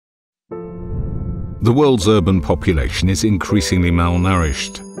The world's urban population is increasingly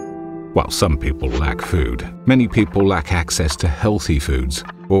malnourished. While some people lack food, many people lack access to healthy foods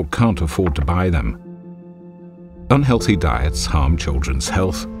or can't afford to buy them. Unhealthy diets harm children's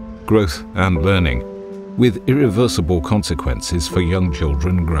health, growth and learning, with irreversible consequences for young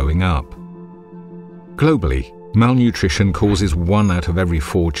children growing up. Globally, malnutrition causes 1 out of every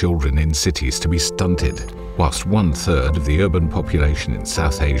 4 children in cities to be stunted, whilst 1/3 of the urban population in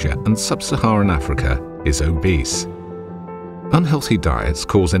South Asia and Sub-Saharan Africa is obese. Unhealthy diets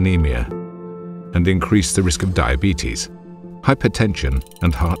cause anemia and increase the risk of diabetes, hypertension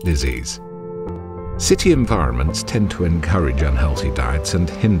and heart disease. City environments tend to encourage unhealthy diets and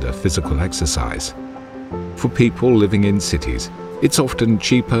hinder physical exercise. For people living in cities, it's often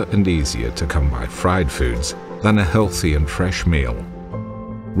cheaper and easier to come by fried foods than a healthy and fresh meal.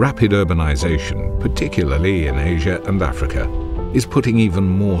 Rapid urbanization, particularly in Asia and Africa, is putting even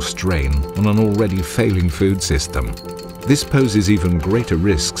more strain on an already failing food system. This poses even greater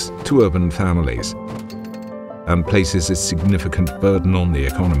risks to urban families and places a significant burden on the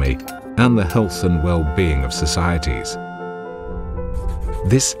economy and the health and well-being of societies.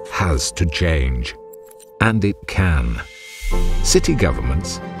 This has to change, and it can. City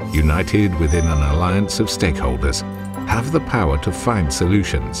governments, united within an alliance of stakeholders, have the power to find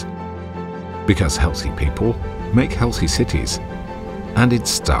solutions. Because healthy people make healthy cities, and it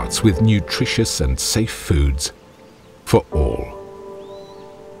starts with nutritious and safe foods